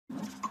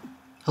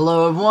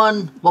Hello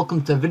everyone,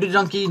 welcome to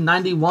VideoJunkie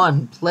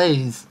 91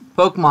 plays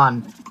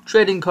Pokemon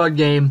Trading Card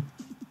Game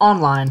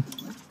online.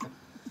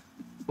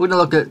 We're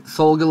gonna look at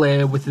Sol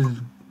Galea with his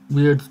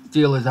weird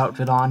Steelers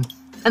outfit on,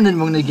 and then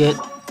we're gonna get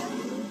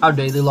our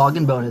daily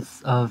login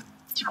bonus of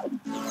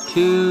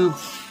one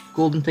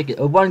golden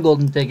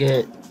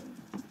ticket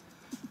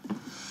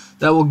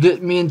that will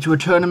get me into a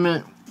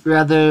tournament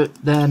rather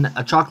than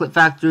a chocolate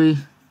factory.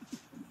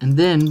 And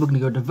then we're gonna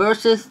go to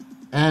Versus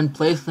and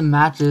play some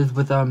matches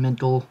with our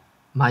Mental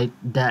Might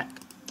deck.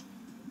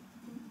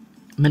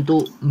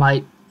 Mental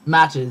Might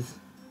matches,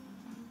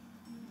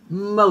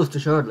 most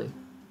assuredly.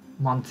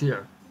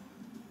 Monsieur.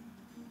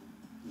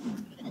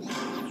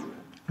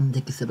 And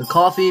take a sip of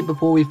coffee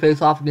before we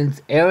face off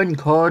against Aaron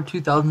Carr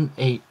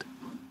 2008.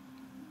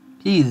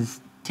 He's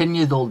 10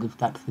 years old if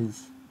that's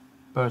his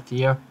birth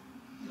year.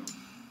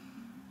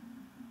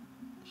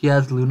 He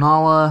has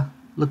Lunala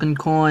looking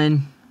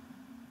coin.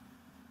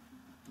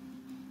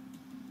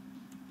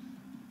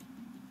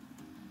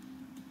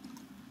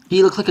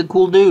 He looks like a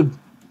cool dude.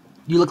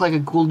 You look like a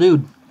cool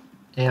dude,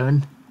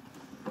 Aaron.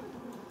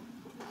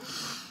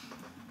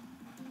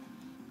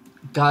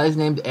 Guys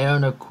named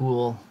Aaron are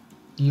cool.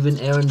 Even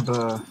Aaron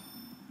Burr.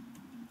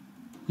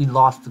 He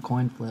lost the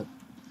coin flip.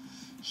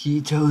 He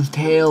chose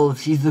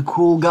Tails. He's a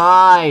cool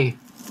guy.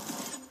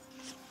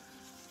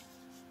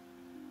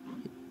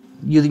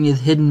 Using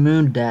his Hidden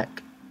Moon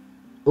deck.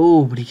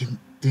 Oh, but he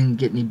didn't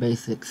get any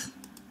basics.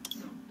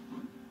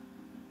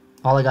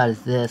 All I got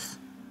is this.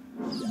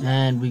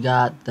 And we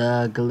got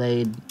the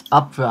Glade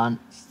up front.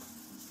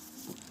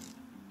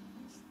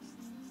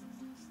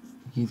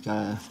 He's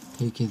gotta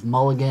take his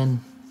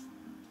mulligan.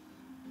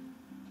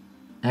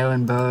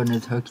 Aaron Burr and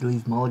his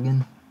Hercules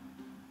mulligan.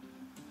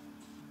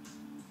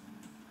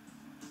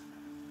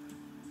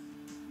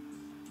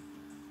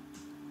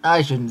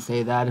 I shouldn't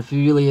say that. If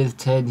he really is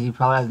 10, he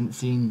probably hasn't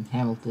seen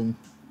Hamilton,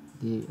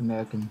 the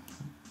American...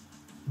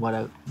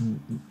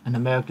 an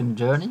American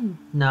Journey?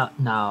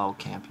 No,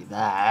 can't be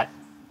that.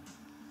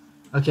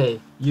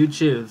 Okay, you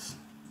choose.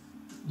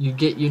 You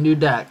get your new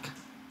deck.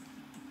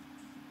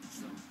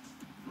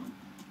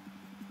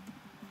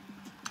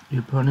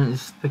 Your opponent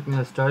is picking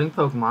a starting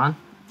Pokemon.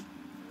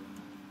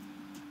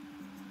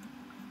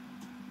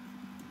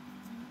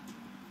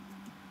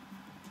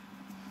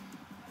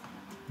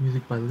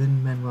 Music by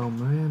Lin-Manuel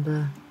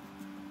Miranda.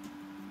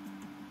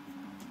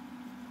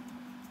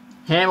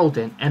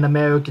 Hamilton, an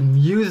American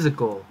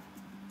musical.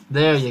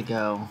 There you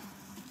go.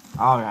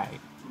 Alright.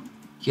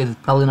 He has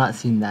probably not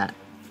seen that.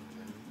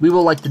 We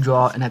will like to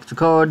draw an extra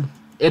card.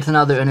 It's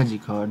another energy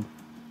card.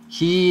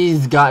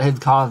 He's got his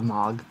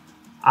Cosmog.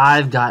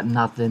 I've got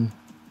nothing.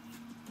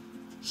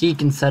 He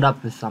can set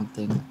up with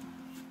something.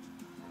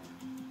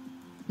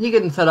 He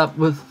can set up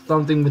with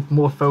something with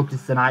more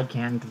focus than I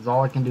can, because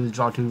all I can do is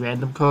draw 2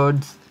 random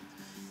cards.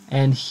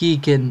 And he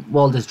can,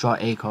 well, just draw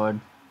a card.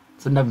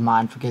 So never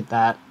mind, forget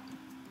that.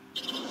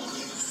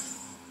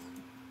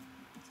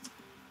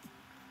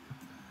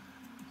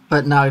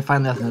 But now we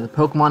finally have another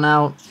Pokemon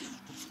out.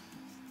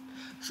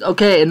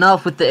 Okay,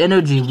 enough with the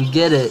energy, we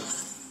get it.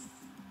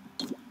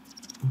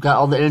 We've got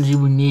all the energy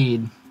we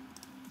need.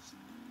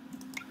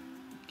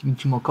 Give me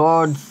 2 more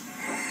cards.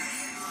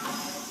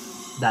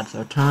 That's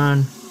our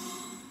turn.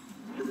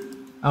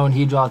 Oh, and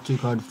he draws 2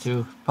 cards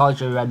too. Probably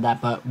should have read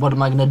that, but what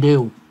am I gonna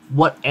do?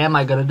 What am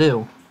I gonna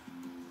do?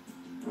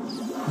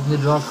 I'm gonna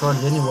draw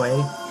cards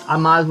anyway. I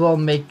might as well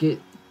make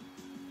it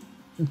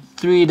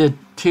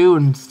 3-2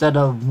 instead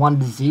of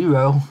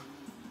 1-0.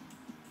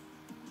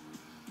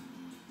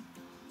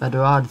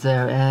 Better odds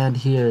there, and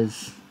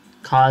here's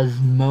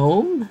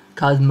Cosmim.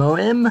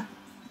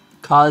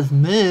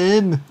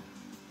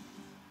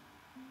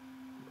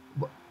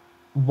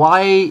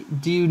 Why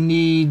do you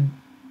need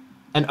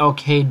an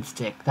arcade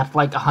stick? That's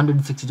like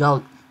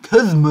 $160.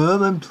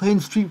 Cosmim, I'm playing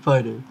Street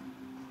Fighter.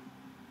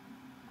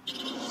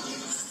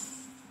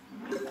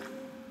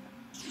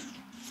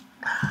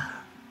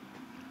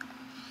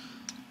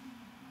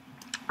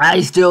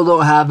 I still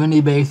don't have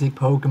any basic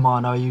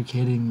Pokemon, are you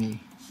kidding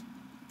me?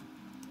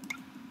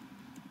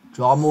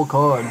 Draw more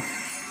cards.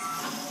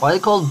 Why are they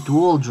called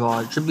dual draw?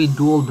 It should be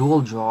dual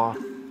draw.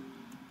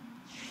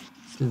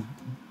 Because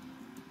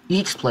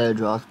each player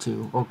draws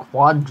 2. Or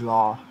quad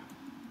draw.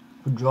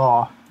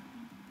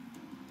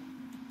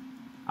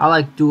 I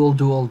like dual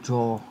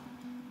draw.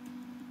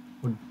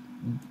 Or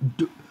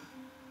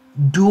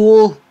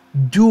dual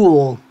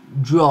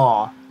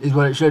draw is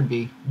what it should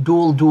be.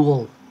 Dual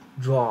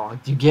draw.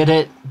 Do you get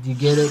it?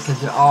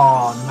 Because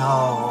oh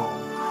no.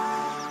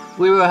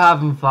 We were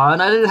having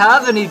fun. I didn't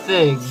have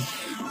anything.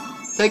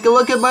 Take a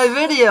look at my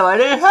video. I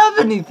didn't have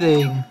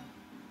anything.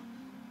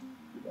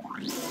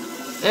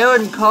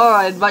 Aaron Carr,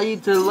 I invite you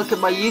to look at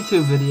my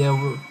YouTube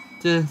video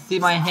to see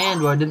my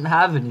hand where I didn't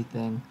have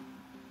anything.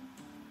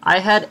 I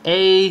had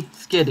a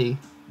Skitty.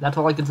 That's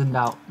all I can send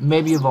out.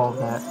 Maybe evolve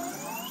that.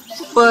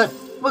 But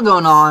we're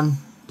going on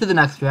to the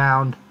next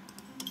round.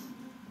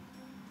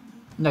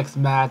 Next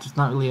match. It's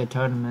not really a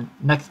tournament.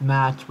 Next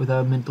match with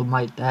our Mental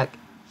Might deck.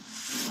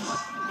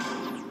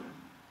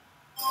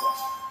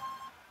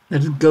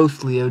 There's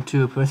Ghost Leo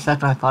too. For a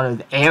second I thought it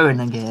was Aaron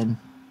again.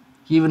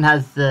 He even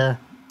has the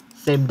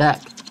same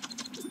deck.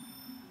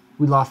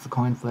 We lost the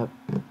coin flip.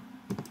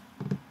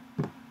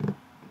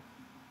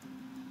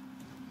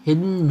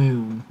 Hidden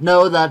Moon.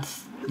 No,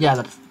 that's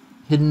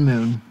Hidden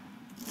Moon.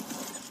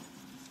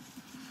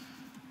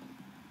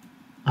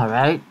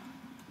 Alright.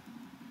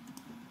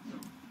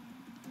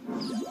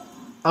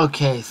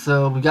 Okay,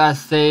 so we gotta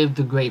save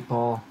the Great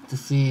Ball to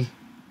see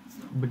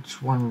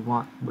which one we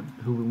want,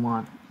 who we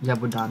want. Yeah,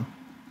 we're done.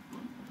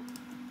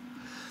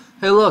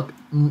 Hey look,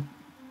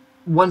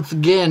 once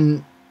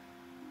again,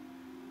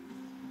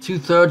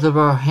 2/3 of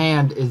our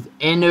hand is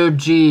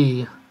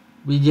energy.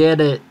 We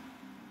get it.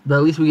 But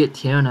at least we get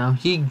Tierno.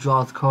 He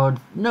draws cards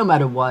no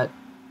matter what.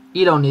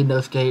 He don't need no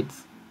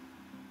skates.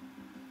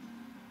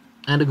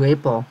 And a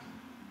Great Ball.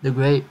 They're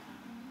great.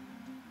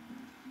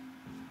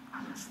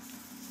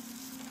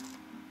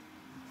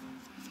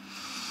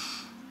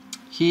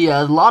 He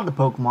has a lot of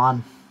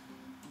Pokemon.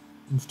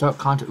 In stark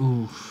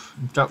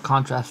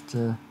contrast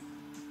to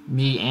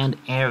me and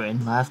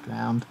Aaron last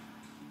round.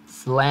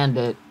 Slammed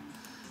it.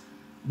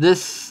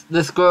 This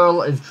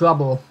girl is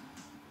trouble.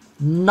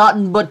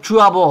 Nothing but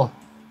trouble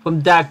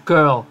from that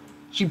girl.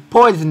 She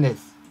poisonous.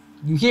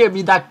 You hear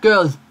me? That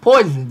girl is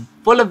poison,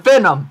 full of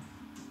venom.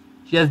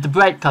 She has the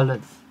bright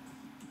colors.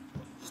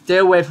 Stay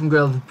away from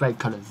girls with bright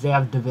colors. They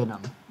have the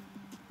venom.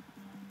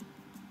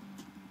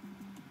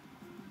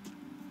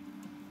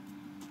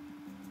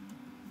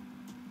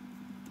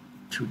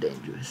 Too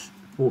dangerous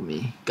for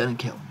me. Gonna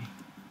kill me.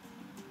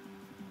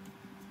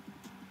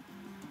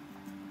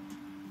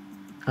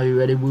 Are you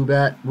ready,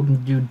 Woobat? We're gonna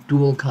do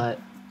dual cut.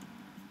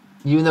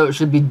 Even though it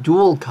should be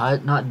dual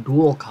cut, not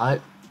dual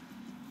cut.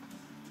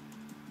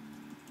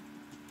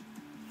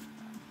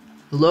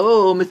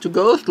 Hello, Mr.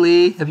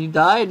 Ghostly. Have you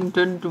died and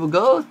turned into a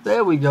ghost?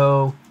 There we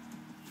go.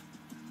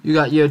 You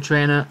got your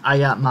trainer, I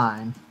got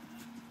mine.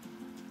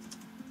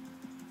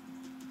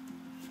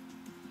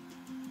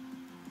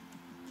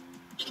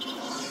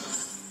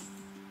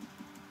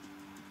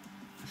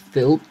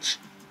 Filch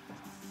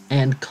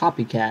and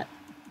Copycat.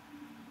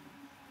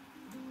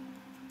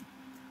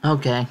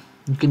 Okay,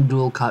 you can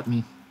dual cut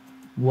me.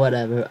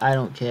 Whatever, I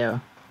don't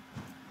care.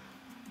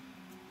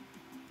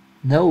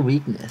 No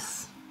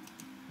weakness.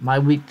 Am I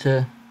weak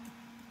to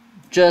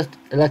just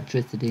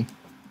electricity?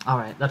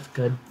 Alright, that's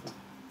good.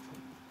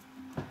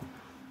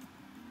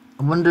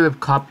 I wonder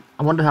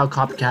how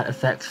Copycat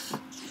affects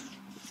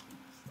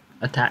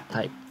attack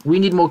type. We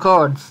need more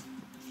cards.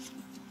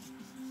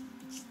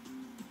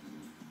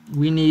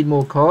 We need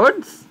more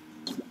cards?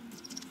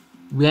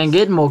 We ain't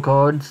getting more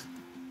cards.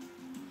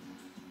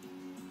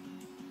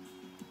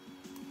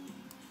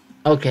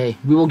 Okay,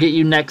 we will get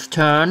you next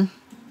turn.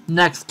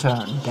 Next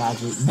turn,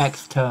 Gadget.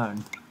 Next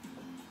turn.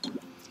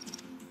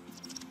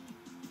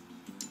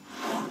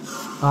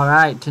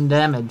 Alright, 10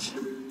 damage.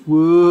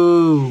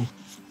 Woo!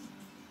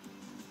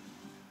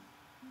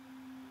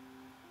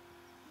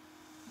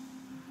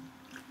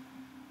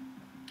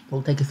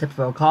 We'll take a sip of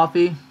our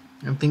coffee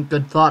and think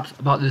good thoughts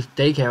about this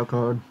daycare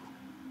card.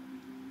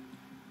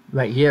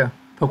 Right here.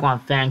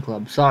 Pokemon Fan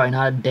Club. Sorry,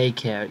 not a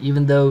daycare.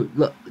 Even though,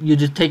 look, you're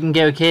just taking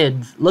care of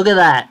kids. Look at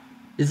that!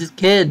 This is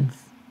kids.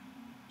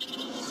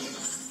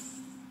 It's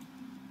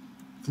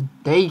a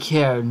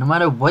daycare, no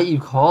matter what you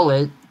call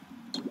it.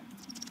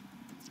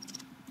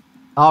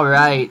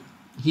 Alright.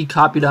 He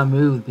copied our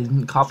moves, he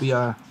didn't copy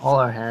all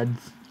our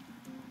heads.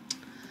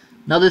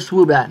 Another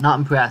Swoobat, not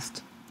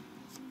impressed.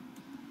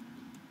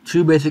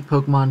 2 basic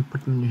Pokemon,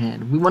 put them in your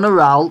hand. We want a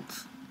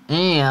route,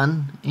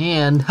 and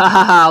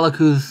hahaha, look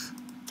who's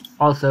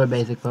also a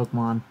basic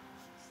Pokemon.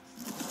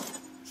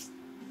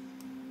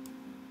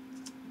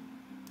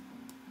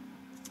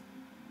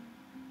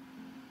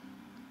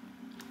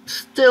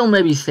 Still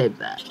maybe save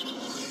that.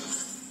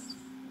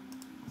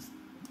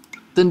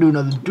 Then do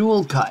another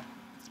dual cut.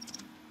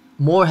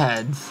 More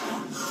heads.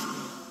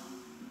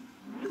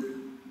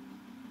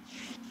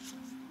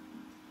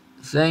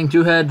 Saying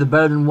 2 heads are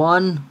better than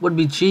 1 would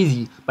be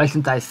cheesy, but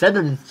since I said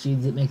that it's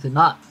cheesy, it makes it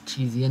not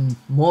cheesy and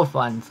more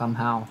fun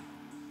somehow.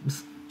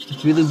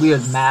 It's really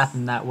weird math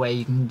in that way.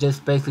 You can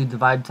just basically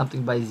divide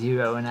something by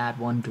 0 and add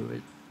 1 to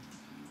it.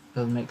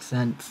 Doesn't make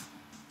sense.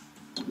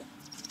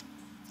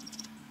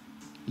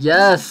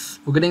 Yes!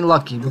 We're getting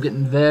lucky. We're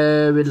getting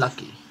very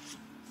lucky.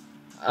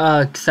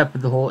 Except for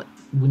the whole,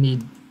 we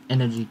need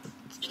energy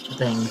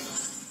thing.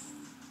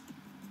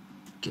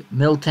 Get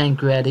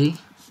Miltank ready.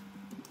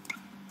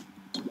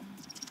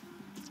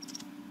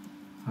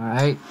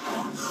 Alright.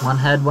 1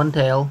 head, 1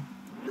 tail.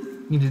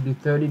 Need to do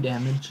 30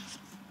 damage.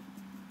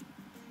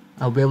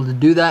 I'll be able to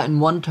do that in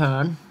 1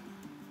 turn.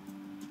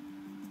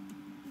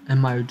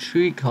 And my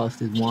retreat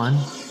cost is 1.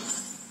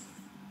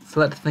 So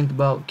let's think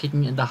about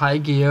kicking into high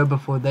gear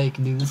before they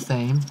can do the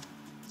same.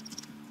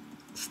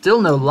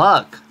 Still no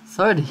luck.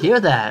 Sorry to hear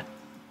that.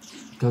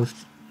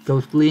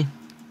 Ghostly.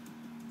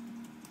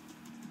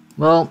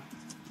 Well,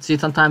 see,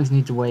 sometimes you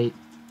need to wait.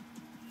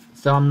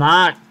 So I'm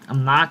not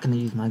gonna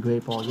use my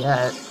Great Ball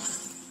yet.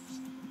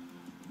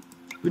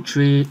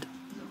 Retreat.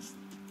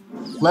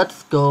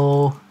 Let's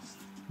go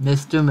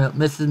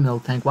Mrs.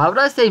 Miltank. Why would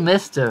I say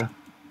Mr.?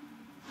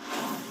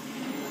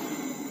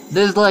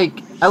 There's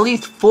like at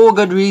least 4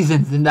 good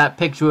reasons in that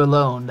picture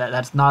alone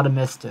that's not a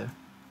Mr.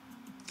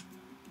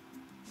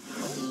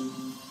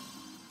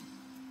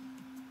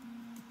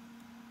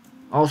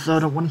 Also, I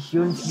don't want to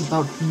hear anything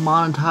about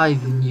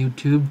monetizing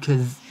YouTube,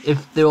 because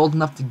if they're old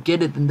enough to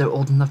get it, then they're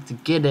old enough to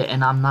get it,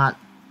 and I'm not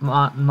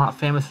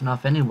famous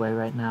enough anyway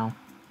right now.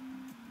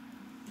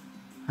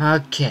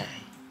 Okay.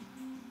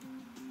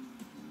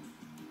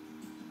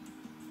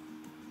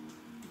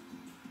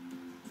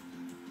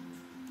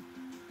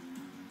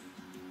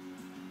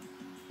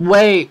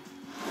 Wait,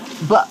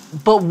 but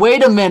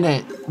wait a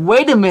minute,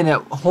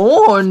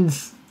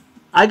 horns?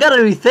 I gotta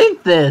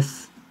rethink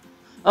this.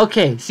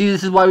 Okay, see,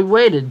 this is why we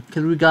waited,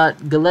 because we got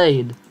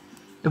Gallade.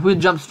 If we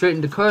jumped straight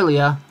into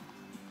Curlia,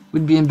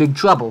 we'd be in big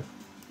trouble.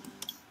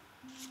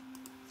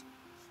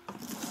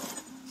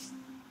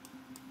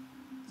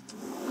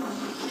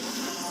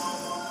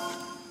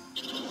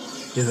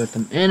 Give it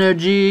some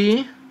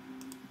energy.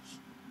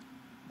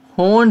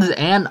 Horns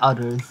and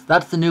udders.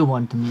 That's the new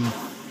one to me.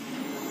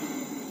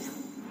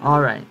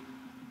 Alright.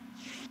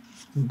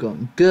 We're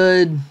going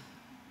good.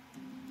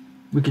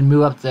 We can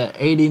move up to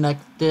 80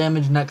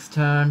 damage next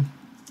turn.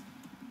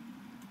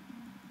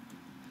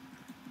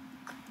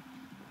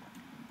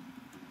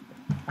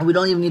 And we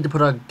don't even need to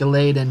put our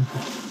Gallade in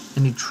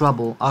any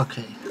trouble.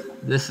 Okay.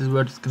 This is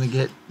where it's gonna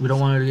get. We don't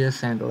want her to get a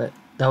Sandalette.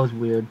 That was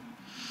weird.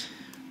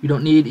 We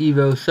don't need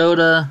Evo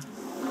Soda.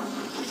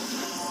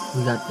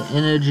 We got the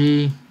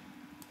energy.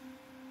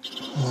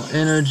 More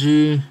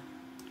energy.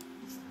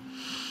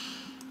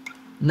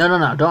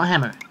 No, don't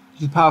hammer.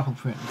 She's powerful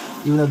friends,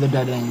 even though they're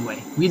dead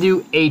anyway. We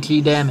do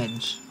 80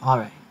 damage.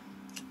 Alright.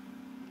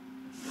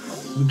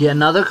 We get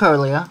another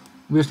Curlia.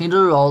 We just need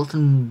to roll,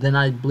 and then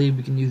I believe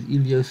we can use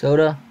Evo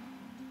Soda.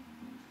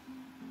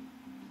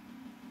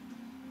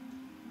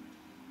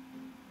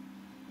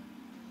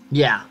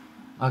 Yeah.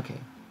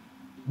 Okay.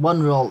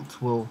 1 Rolt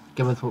will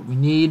give us what we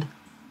need.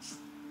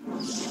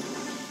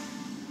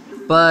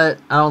 But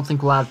I don't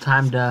think we'll have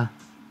time to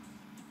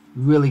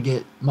really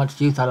get much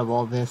use out of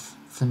all this,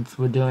 since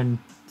we're doing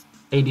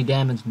 80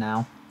 damage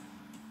now.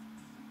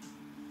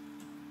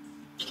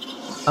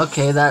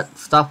 Okay, that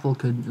Stuffle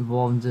could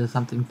evolve into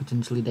something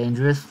potentially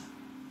dangerous.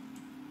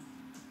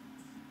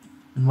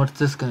 And what's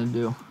this gonna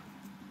do?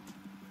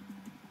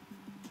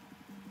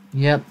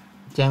 Yep,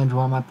 damage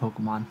one of my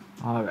Pokemon.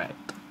 Alright.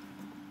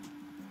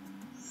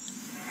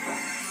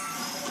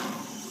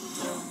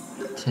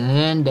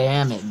 10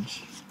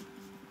 damage.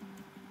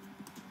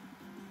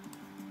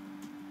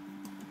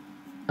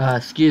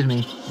 Excuse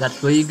me.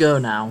 That's where you go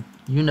now.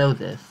 You know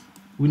this.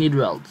 We need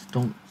Relts.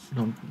 Don't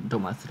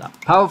mess it up.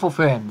 Powerful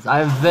friends. I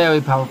have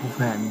very powerful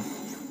friends.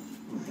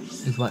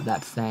 Is what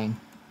that's saying.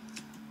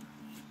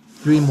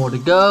 3 more to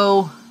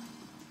go.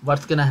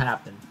 What's gonna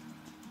happen?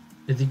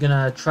 Is he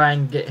gonna try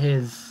and get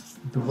his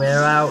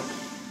Beware out?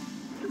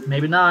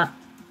 Maybe not.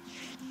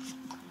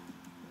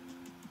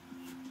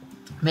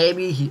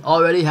 Maybe he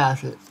already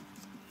has it.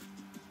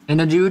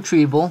 Energy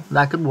retrieval.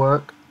 That could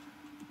work.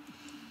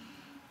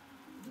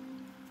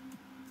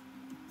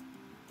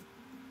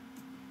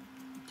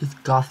 Just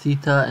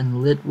Gothita and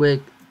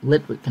Litwick.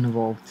 Litwick can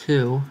evolve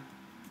too.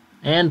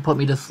 And put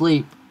me to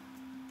sleep.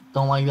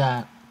 Don't like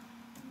that.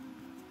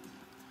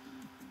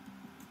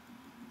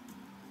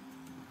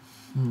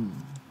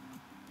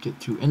 Get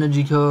 2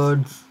 energy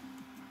codes.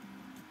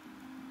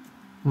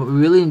 What we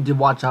really need to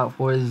watch out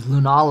for is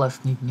Lunala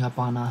sneaking up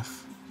on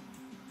us.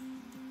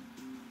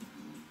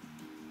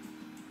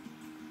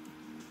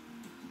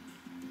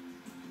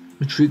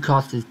 Retreat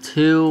cost is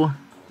 2.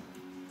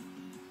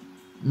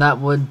 That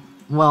would,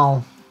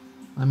 well,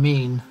 I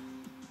mean,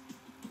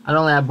 I'd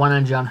only have 1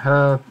 energy on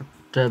her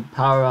to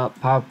power up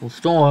Powerful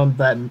Storm,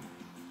 but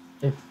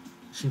if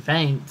she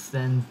faints,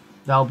 then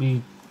that'll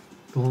be,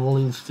 we'll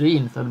lose 3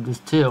 instead of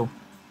just 2.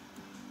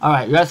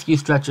 Alright, Rescue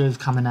Stretcher is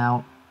coming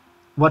out.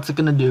 What's it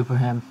gonna do for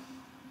him?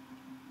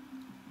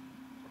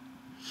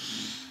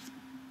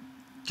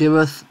 Give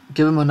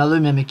him another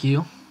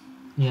Mimikyu.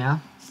 Yeah.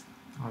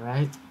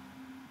 Alright.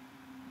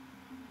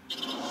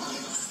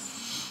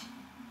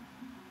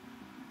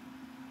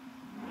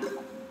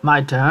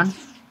 My turn.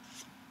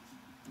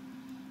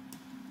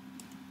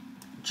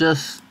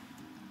 Just,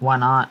 why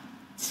not?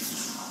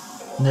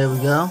 There we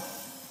go.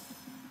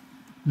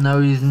 No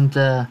reason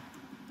to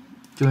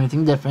do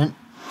anything different.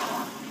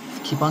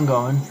 Just keep on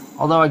going.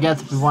 Although I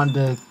guess if we wanted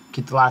to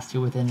get the last 2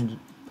 with energy,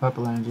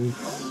 purple energy.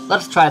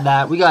 Let's try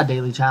that. We got a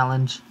daily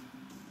challenge.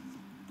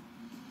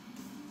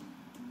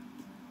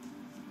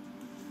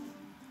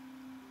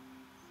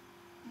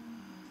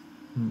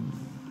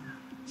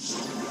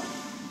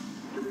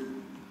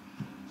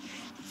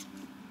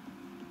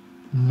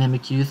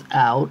 Mimikyu's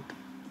out.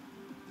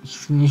 You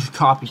can use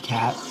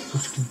Copycat,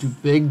 which can do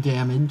big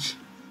damage.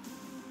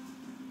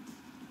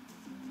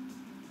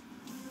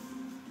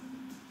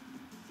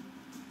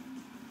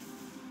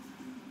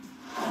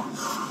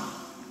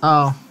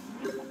 Oh,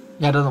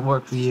 yeah, it doesn't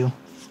work for you.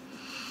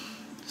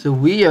 So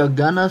we are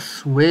gonna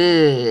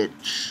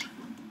switch.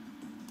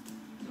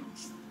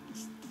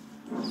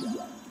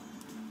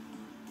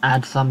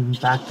 add some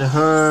back to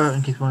her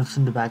in case you want to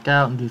send her back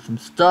out and do some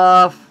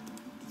stuff.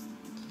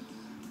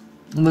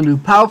 I'm going to do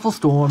Powerful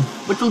Storm,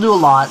 which will do a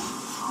lot.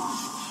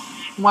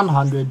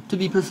 100 to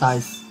be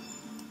precise.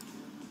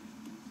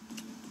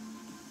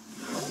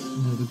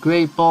 The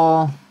Great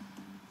Ball.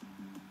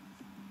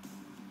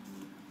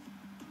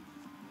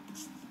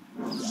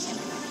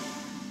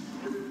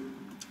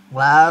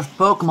 Last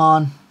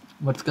Pokemon.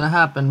 What's gonna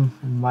happen?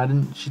 And why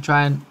didn't she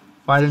try and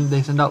why didn't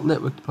they send out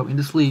Litwick to put me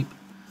to sleep?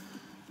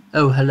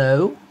 Oh,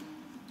 hello?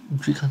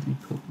 Retreat has to be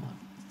Pokemon.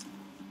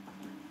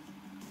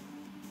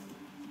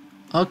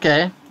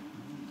 Okay.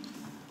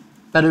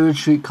 Better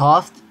retreat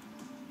cost.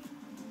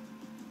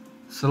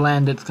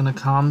 Salandit's gonna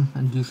come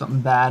and do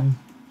something bad.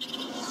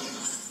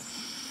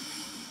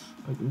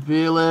 I can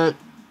feel it.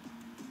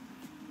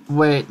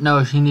 Wait,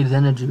 no, she needs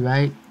energy,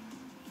 right?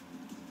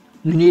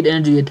 You need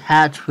energy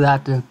attached for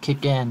that to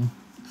kick in.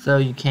 So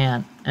you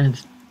can't. And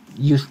it's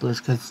useless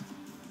because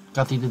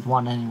Guthrie did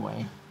 1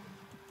 anyway.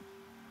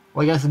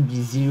 Well, I guess it'd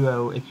be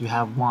 0 if you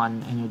have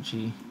 1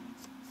 energy.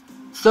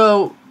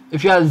 So,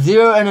 if you have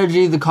 0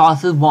 energy, the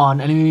cost is 1.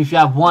 And if you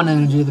have 1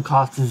 energy, the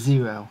cost is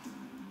 0.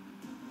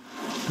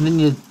 And then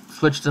you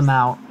switch them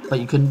out. But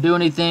you couldn't do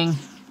anything.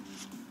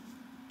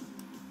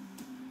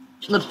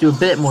 Let's do a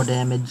bit more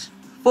damage.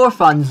 For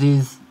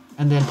funsies.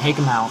 And then take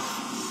them out.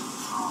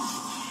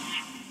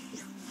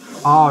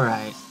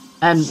 Alright.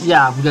 And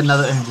yeah, we got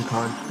another energy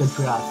card. Good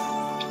for us.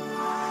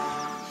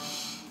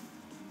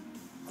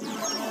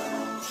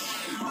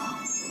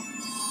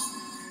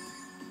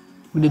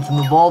 We did some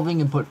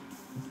evolving and put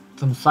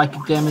some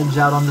psychic damage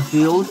out on the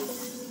field.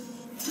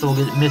 So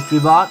we'll get mystery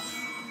box.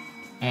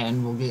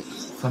 And we'll get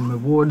some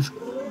rewards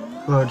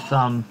for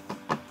some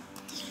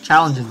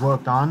challenges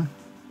worked on.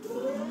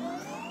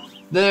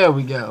 There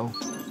we go.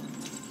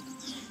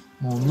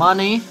 More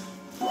money.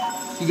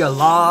 You got a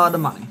lot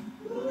of money.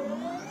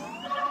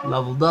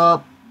 Leveled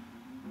up.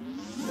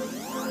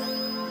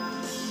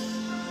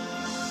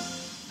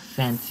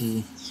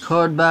 Fancy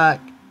card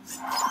back.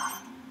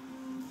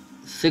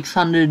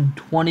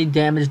 620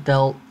 damage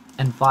dealt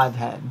and 5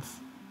 heads.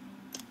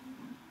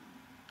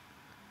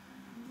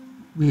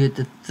 We had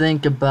to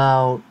think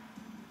about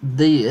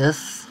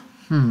this.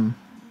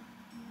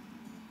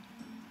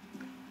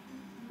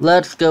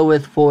 Let's go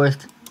with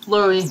Forest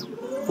Flurry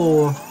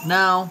for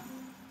now.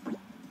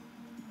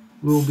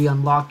 We will be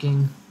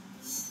unlocking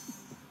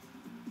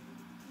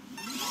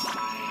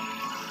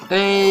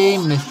a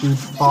mystery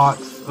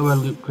box or a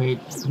loot crate,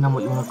 depending on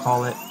what you want to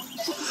call it.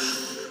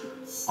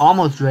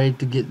 Almost ready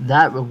to get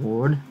that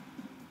reward,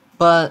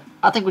 but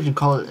I think we should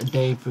call it a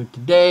day for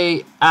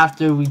today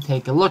after we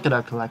take a look at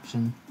our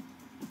collection.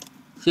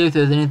 See if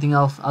there's anything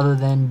else other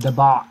than the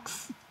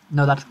box.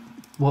 No, that's,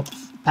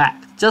 whoops,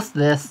 packed. Just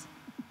this.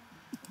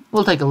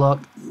 We'll take a look.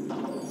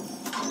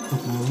 For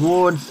some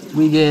rewards,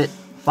 we get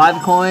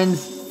 5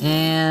 coins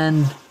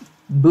and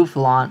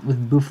Boufflant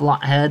with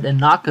Boufflant head and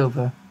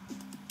knockover.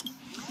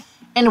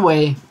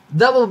 Anyway,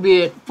 that will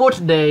be it for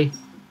today.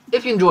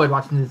 If you enjoyed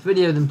watching this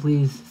video, then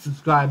please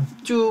subscribe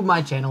to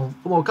my channel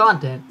for more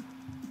content.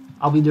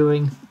 I'll be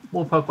doing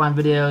more Pokemon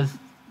videos.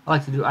 I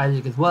like to do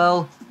Isaac as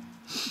well.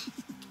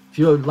 If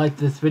you like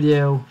this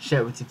video,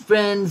 share it with your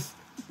friends.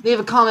 Leave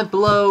a comment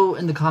below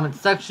in the comment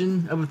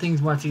section of things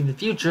you want to see in the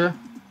future.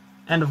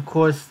 And of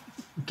course,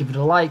 give it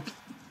a like.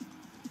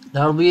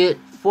 That'll be it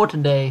for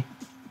today.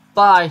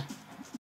 Bye.